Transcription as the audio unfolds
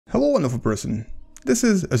Hello wonderful person, this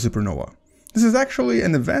is a supernova. This is actually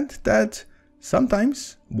an event that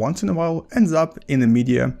sometimes, once in a while, ends up in the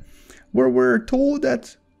media where we're told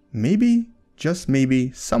that maybe, just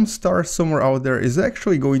maybe, some star somewhere out there is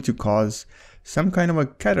actually going to cause some kind of a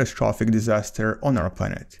catastrophic disaster on our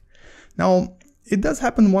planet. Now, it does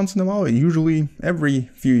happen once in a while. Usually every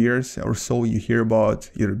few years or so you hear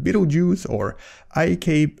about either Betelgeuse or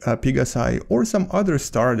Arikkat A Unnikrishnan or some other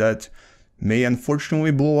star that may unfortunately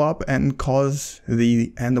blow up and cause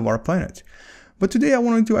the end of our planet. But today I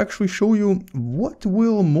wanted to actually show you what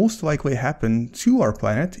will most likely happen to our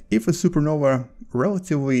planet if a supernova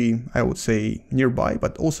relatively, I would say, nearby,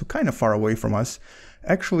 but also kind of far away from us,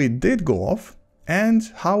 actually did go off, and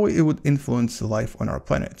how it would influence life on our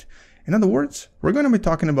planet. In other words, we're going to be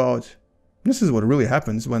talking about this is what really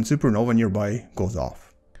happens when supernova nearby goes off.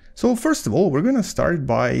 So first of all, we're going to start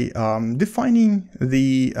by defining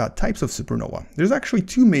the types of supernova. There's actually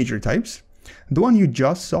two major types. The one you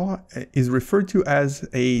just saw is referred to as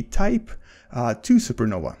a type 2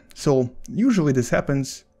 supernova. So usually this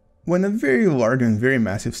happens when a very large and very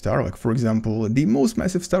massive star, like for example, the most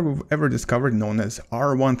massive star we've ever discovered, known as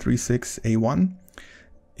R136A1,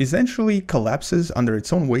 essentially collapses under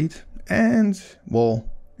its own weight and,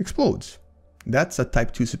 well, explodes. That's a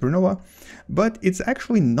type 2 supernova, but it's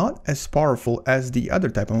actually not as powerful as the other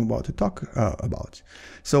type I'm about to talk about.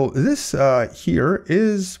 So this here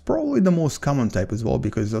is probably the most common type as well,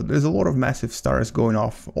 because there's a lot of massive stars going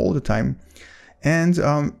off all the time. And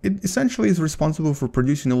it essentially is responsible for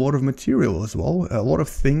producing a lot of material as well. A lot of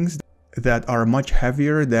things that are much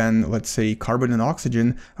heavier than, let's say, carbon and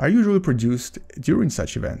oxygen are usually produced during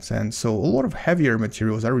such events. And so a lot of heavier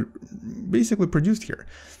materials are basically produced here.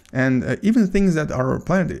 And even things that our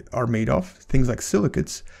planet are made of, things like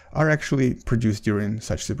silicates, are actually produced during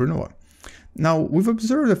such supernova. Now, we've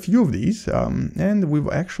observed a few of these, and we've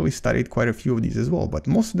actually studied quite a few of these as well, but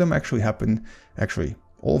most of them actually happened,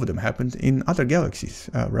 all of them happened in other galaxies,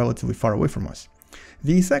 relatively far away from us.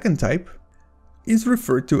 The second type is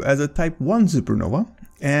referred to as a type 1 supernova,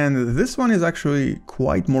 and this one is actually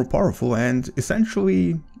quite more powerful and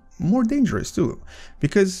essentially more dangerous too,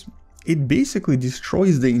 because it basically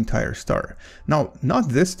destroys the entire star. Now, not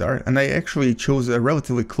this star, and I actually chose a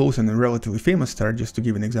relatively close and a relatively famous star just to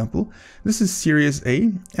give an example. This is Sirius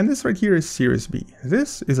A, and this right here is Sirius B.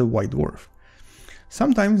 This is a white dwarf.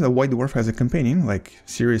 Sometimes a white dwarf has a companion, like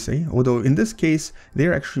Sirius A, although in this case,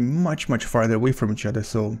 they're actually much farther away from each other,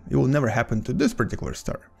 so it will never happen to this particular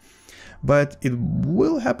star. But it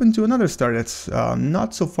will happen to another star that's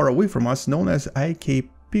not so far away from us, known as Arikkat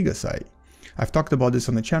A Unnikrishnan. I've talked about this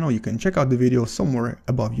on the channel, you can check out the video somewhere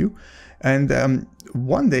above you. And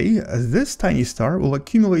one day, this tiny star will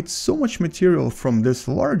accumulate so much material from this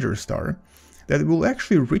larger star that it will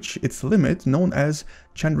actually reach its limit, known as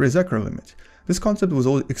Chandrasekhar limit. This concept was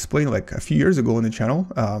explained like a few years ago on the channel.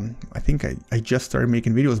 I think I just started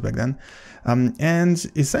making videos back then.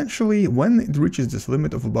 And essentially, when it reaches this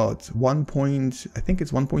limit of about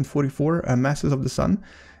 1.44 masses of the sun,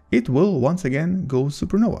 it will once again go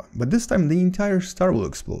supernova, but this time the entire star will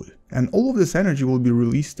explode, and all of this energy will be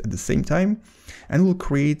released at the same time and will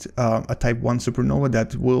create a type 1 supernova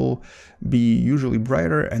that will be usually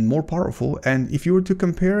brighter and more powerful. And if you were to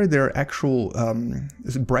compare their actual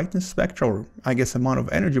brightness spectra, or I guess amount of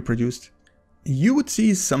energy produced, you would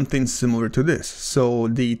see something similar to this. So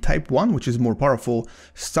the type 1, which is more powerful,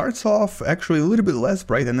 starts off actually a little bit less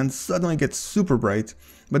bright and then suddenly gets super bright.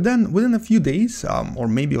 But then within a few days, or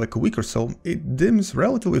maybe like a week or so, it dims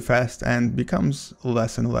relatively fast and becomes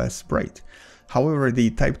less and less bright. However,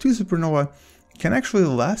 the type 2 supernova can actually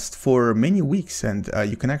last for many weeks, and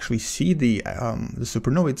you can actually see the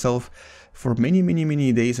supernova itself for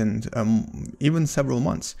many days and even several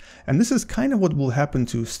months. And this is kind of what will happen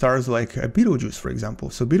to stars like Betelgeuse, for example.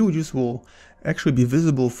 So Betelgeuse will actually be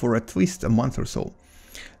visible for at least a month or so.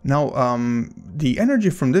 Now, the energy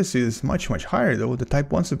from this is much higher, though. The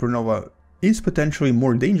type 1 supernova is potentially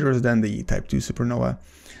more dangerous than the type 2 supernova.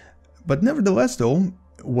 But nevertheless, though,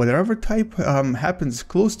 whatever type happens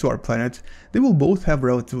close to our planet, they will both have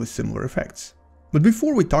relatively similar effects. But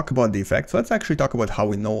before we talk about the effects, let's actually talk about how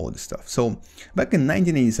we know all this stuff. So, back in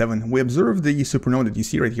 1987, we observed the supernova that you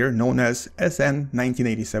see right here, known as SN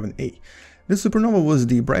 1987A. This supernova was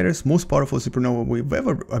the brightest, most powerful supernova we've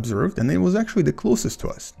ever observed, and it was actually the closest to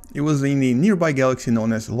us. It was in the nearby galaxy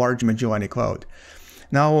known as Large Magellanic Cloud.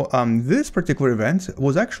 Now, this particular event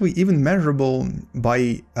was actually even measurable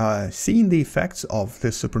by seeing the effects of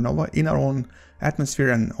this supernova in our own atmosphere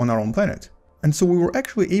and on our own planet. And so we were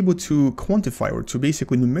actually able to quantify, or to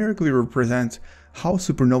basically numerically represent, how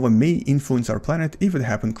supernova may influence our planet if it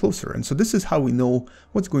happened closer. And so this is how we know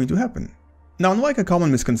what's going to happen. Now, unlike a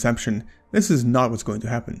common misconception, this is not what's going to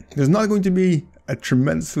happen. There's not going to be a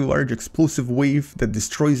tremendously large explosive wave that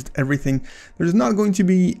destroys everything. There's not going to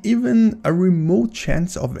be even a remote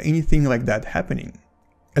chance of anything like that happening.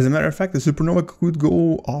 As a matter of fact, the supernova could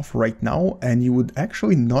go off right now and you would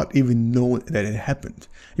actually not even know that it happened.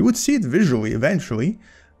 You would see it visually eventually,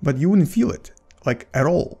 but you wouldn't feel it, like at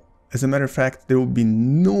all. As a matter of fact, there would be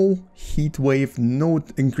no heat wave, no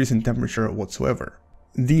increase in temperature whatsoever.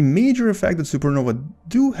 The major effect that supernova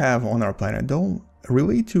do have on our planet, though,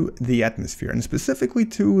 relate to the atmosphere, and specifically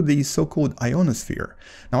to the so-called ionosphere.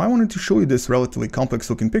 Now, I wanted to show you this relatively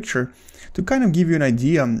complex-looking picture to kind of give you an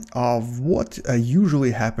idea of what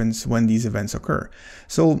usually happens when these events occur.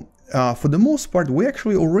 So, for the most part, we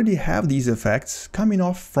actually already have these effects coming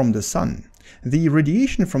off from the sun. The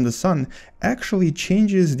radiation from the sun actually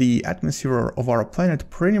changes the atmosphere of our planet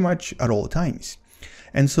pretty much at all times.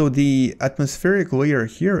 And so the atmospheric layer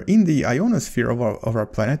here in the ionosphere of our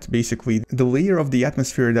planet, basically the layer of the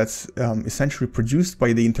atmosphere that's essentially produced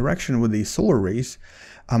by the interaction with the solar rays,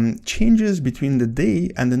 changes between the day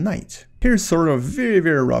and the night. Here's sort of a very,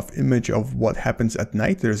 very rough image of what happens at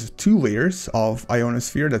night. There's two layers of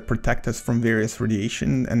ionosphere that protect us from various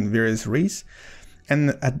radiation and various rays.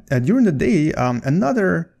 And during the day,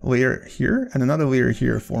 another layer here and another layer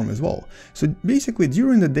here form as well. So basically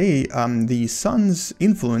during the day, the sun's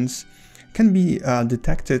influence can be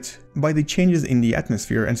detected by the changes in the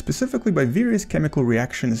atmosphere, and specifically by various chemical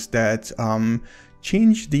reactions that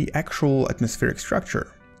change the actual atmospheric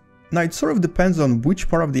structure. Now, it sort of depends on which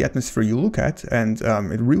part of the atmosphere you look at, and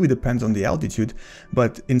it really depends on the altitude,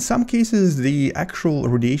 but in some cases the actual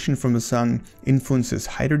radiation from the sun influences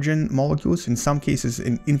hydrogen molecules, in some cases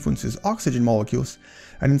it influences oxygen molecules,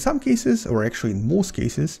 and in some cases, or actually in most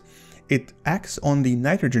cases, it acts on the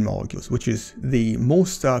nitrogen molecules, which is the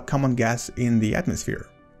most common gas in the atmosphere.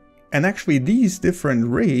 And actually these different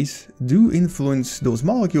rays do influence those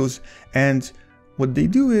molecules, and what they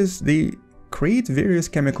do is they create various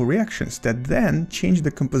chemical reactions that then change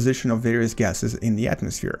the composition of various gases in the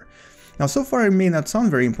atmosphere. Now, so far it may not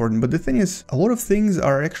sound very important, but the thing is, a lot of things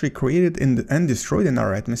are actually created and destroyed in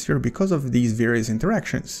our atmosphere because of these various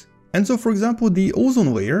interactions. And so, for example, the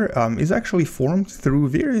ozone layer is actually formed through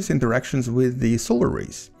various interactions with the solar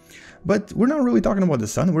rays. But we're not really talking about the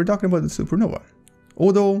sun, we're talking about the supernova.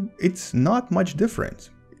 Although it's not much different.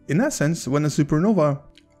 In essence, when a supernova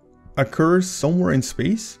occurs somewhere in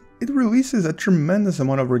space, it releases a tremendous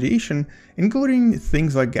amount of radiation, including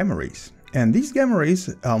things like gamma rays. And these gamma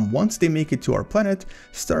rays, once they make it to our planet,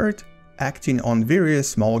 start acting on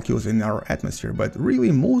various molecules in our atmosphere. But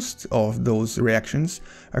really, most of those reactions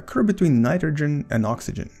occur between nitrogen and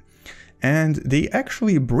oxygen. And they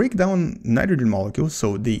actually break down nitrogen molecules,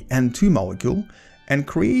 so the N2 molecule, and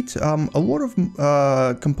create a lot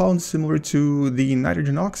of compounds similar to the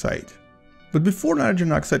nitrogen oxide. But before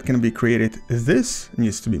nitrogen oxide can be created, this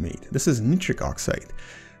needs to be made. This is nitric oxide.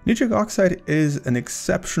 Nitric oxide is an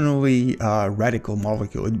exceptionally radical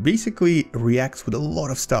molecule. It basically reacts with a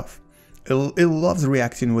lot of stuff. It loves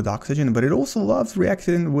reacting with oxygen, but it also loves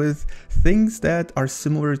reacting with things that are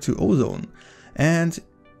similar to ozone. And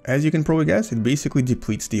as you can probably guess, it basically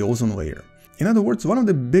depletes the ozone layer. In other words, one of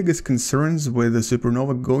the biggest concerns with a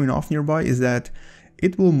supernova going off nearby is that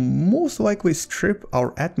it will most likely strip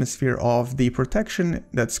our atmosphere of the protection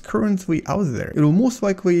that's currently out there. It will most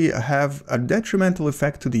likely have a detrimental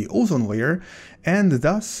effect to the ozone layer and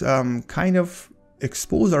thus kind of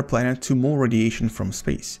expose our planet to more radiation from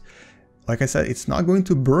space. Like I said, it's not going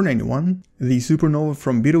to burn anyone. The supernova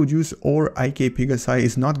from Betelgeuse or IK Pegasi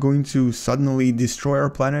is not going to suddenly destroy our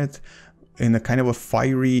planet in a kind of a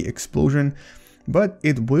fiery explosion. But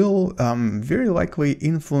it will very likely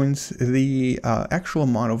influence the actual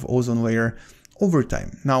amount of ozone layer over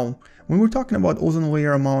time. Now, when we're talking about ozone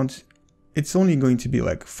layer amount, it's only going to be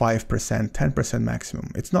like 5%, 10% maximum.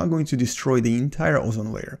 It's not going to destroy the entire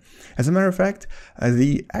ozone layer. As a matter of fact,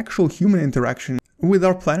 the actual human interaction with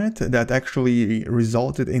our planet that actually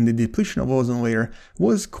resulted in the depletion of ozone layer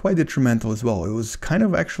was quite detrimental as well. It was kind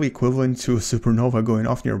of actually equivalent to a supernova going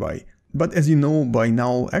off nearby. But as you know by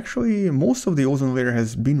now, actually most of the ozone layer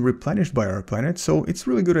has been replenished by our planet, so it's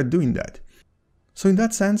really good at doing that. So in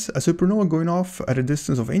that sense, a supernova going off at a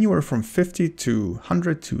distance of anywhere from 50 to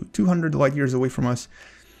 100 to 200 light years away from us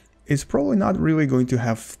is probably not really going to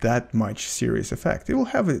have that much serious effect. It will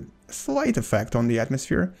have a slight effect on the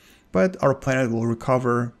atmosphere, but our planet will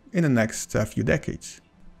recover in the next few decades.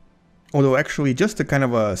 Although actually, just a kind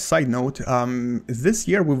of a side note, this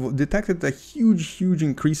year we've detected a huge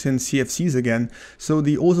increase in CFCs again, so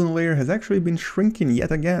the ozone layer has actually been shrinking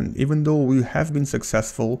yet again, even though we have been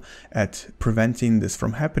successful at preventing this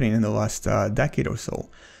from happening in the last decade or so.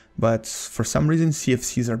 But for some reason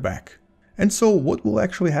CFCs are back. And so what will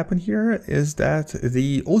actually happen here is that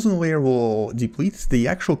the ozone layer will deplete, the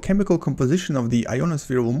actual chemical composition of the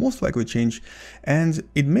ionosphere will most likely change, and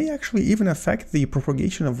it may actually even affect the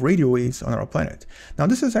propagation of radio waves on our planet. Now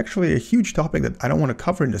this is actually a huge topic that I don't want to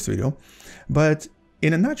cover in this video, but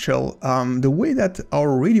in a nutshell, the way that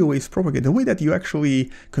our radio waves propagate, the way that you actually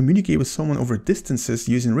communicate with someone over distances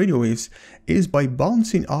using radio waves is by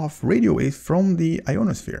bouncing off radio waves from the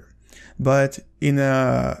ionosphere. But in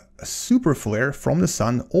a super flare from the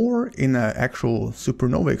sun or in an actual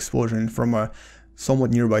supernova explosion from a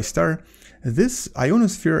somewhat nearby star, this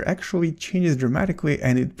ionosphere actually changes dramatically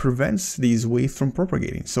and it prevents these waves from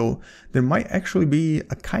propagating. So there might actually be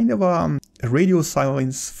a kind of a radio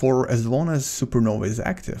silence for as long as supernova is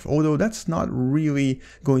active, although that's not really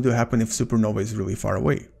going to happen if supernova is really far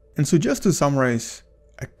away. And so just to summarize,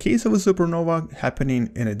 a case of a supernova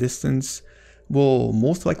happening in a distance will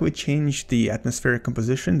most likely change the atmospheric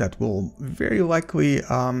composition. That will very likely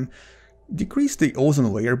decrease the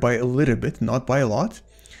ozone layer by a little bit, not by a lot.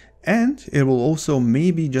 And it will also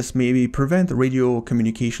maybe, just maybe, prevent radio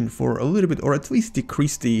communication for a little bit, or at least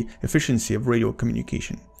decrease the efficiency of radio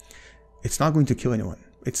communication. It's not going to kill anyone,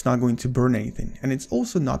 it's not going to burn anything, and it's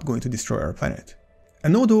also not going to destroy our planet.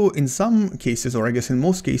 And although in some cases, or I guess in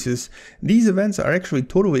most cases, these events are actually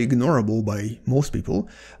totally ignorable by most people,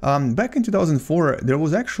 back in 2004 there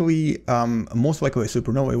was actually most likely a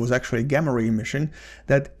supernova. It was actually a gamma ray emission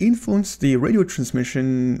that influenced the radio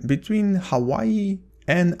transmission between Hawaii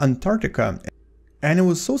and Antarctica. And it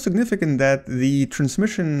was so significant that the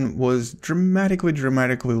transmission was dramatically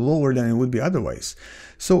lower than it would be otherwise.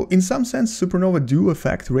 So in some sense, supernova do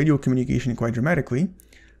affect radio communication quite dramatically.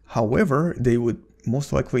 However, they would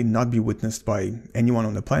most likely not be witnessed by anyone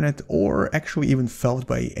on the planet, or actually even felt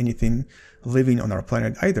by anything living on our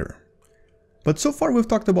planet either. But so far we've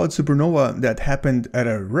talked about supernova that happened at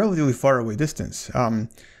a relatively far away distance.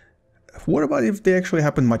 What about if they actually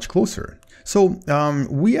happened much closer? So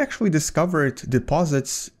we actually discovered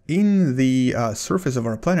deposits in the surface of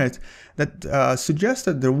our planet that suggest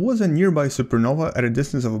that there was a nearby supernova at a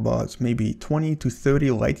distance of about maybe 20 to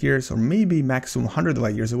 30 light years, or maybe maximum 100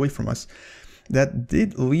 light years away from us, that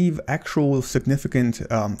did leave actual significant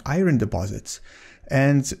iron deposits.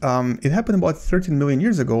 And it happened about 13 million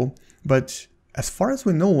years ago, but as far as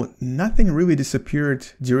we know, nothing really disappeared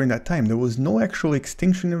during that time. There was no actual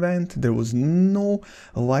extinction event, there was no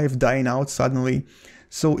life dying out suddenly.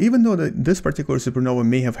 So even though this particular supernova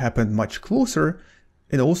may have happened much closer,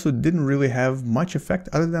 it also didn't really have much effect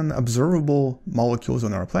other than observable molecules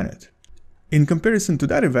on our planet. In comparison to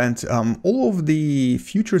that event, all of the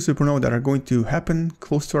future supernovae that are going to happen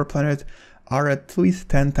close to our planet are at least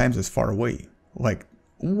 10 times as far away, like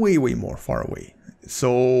way more far away.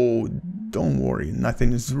 So don't worry,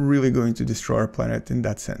 nothing is really going to destroy our planet in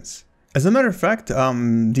that sense. As a matter of fact,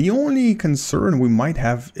 the only concern we might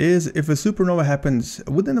have is if a supernova happens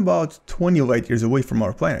within about 20 light years away from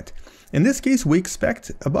our planet. In this case, we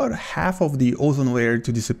expect about half of the ozone layer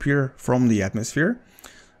to disappear from the atmosphere.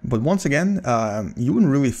 But once again, you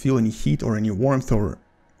wouldn't really feel any heat or any warmth, or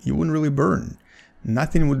you wouldn't really burn.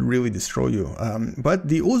 Nothing would really destroy you. But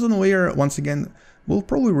the ozone layer, once again, will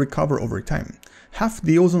probably recover over time. Half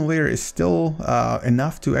the ozone layer is still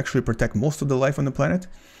enough to actually protect most of the life on the planet,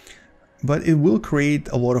 but it will create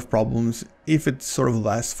a lot of problems if it sort of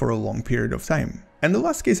lasts for a long period of time. And the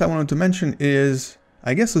last case I wanted to mention is,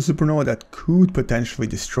 I guess, a supernova that could potentially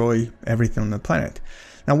destroy everything on the planet.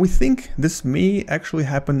 Now we think this may actually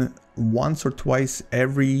happen once or twice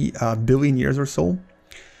every billion years or so.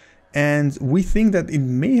 And we think that it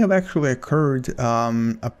may have actually occurred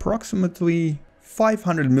approximately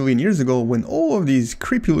 500 million years ago, when all of these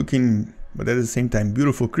creepy looking, but at the same time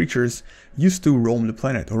beautiful creatures used to roam the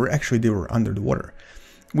planet, or actually they were under the water.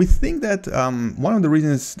 We think that one of the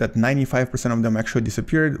reasons that 95% of them actually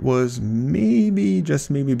disappeared was maybe, just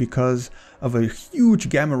maybe, because of a huge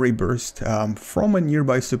gamma ray burst from a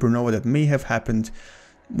nearby supernova that may have happened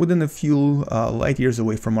within a few light years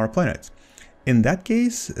away from our planet. In that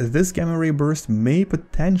case, this gamma ray burst may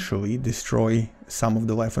potentially destroy some of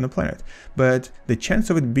the life on the planet, but the chance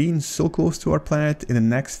of it being so close to our planet in the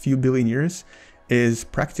next few billion years is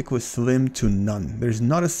practically slim to none. There's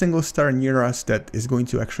not a single star near us that is going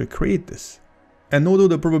to actually create this. And although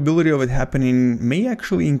the probability of it happening may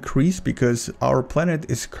actually increase because our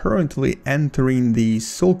planet is currently entering the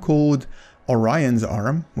so-called Orion's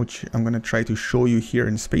arm, which I'm going to try to show you here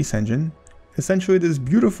in Space Engine. Essentially this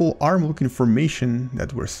beautiful arm-looking formation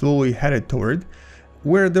that we're slowly headed toward,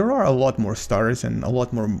 where there are a lot more stars and a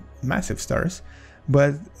lot more massive stars.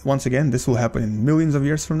 But once again, this will happen in millions of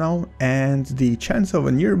years from now, and the chance of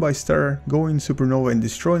a nearby star going supernova and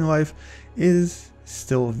destroying life is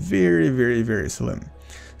still very, very, very slim.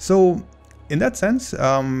 So in that sense,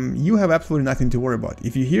 you have absolutely nothing to worry about.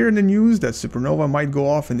 If you hear in the news that supernova might go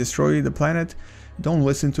off and destroy the planet, don't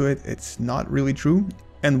listen to it, it's not really true.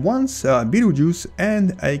 And once Betelgeuse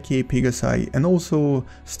and IK Pegasi and also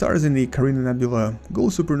stars in the Carina Nebula go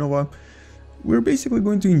supernova, we're basically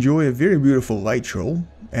going to enjoy a very beautiful light show,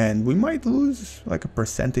 and we might lose like a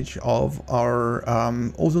percentage of our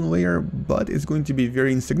ozone layer, but it's going to be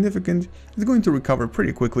very insignificant. It's going to recover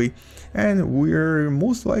pretty quickly, and we're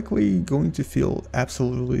most likely going to feel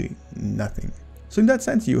absolutely nothing. So in that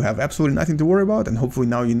sense, you have absolutely nothing to worry about, and hopefully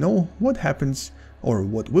now you know what happens or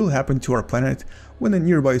what will happen to our planet when a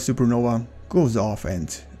nearby supernova goes off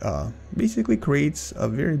and basically creates a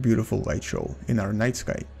very beautiful light show in our night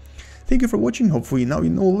sky. Thank you for watching. Hopefully now you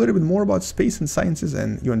know a little bit more about space and sciences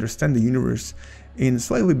and you understand the universe in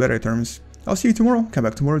slightly better terms. I'll see you tomorrow. Come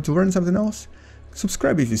back tomorrow to learn something else.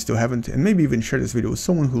 Subscribe if you still haven't, and maybe even share this video with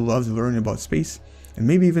someone who loves learning about space, and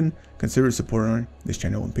maybe even consider supporting this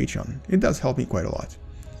channel on Patreon. It does help me quite a lot.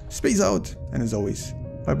 Space out, and as always,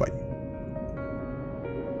 bye bye.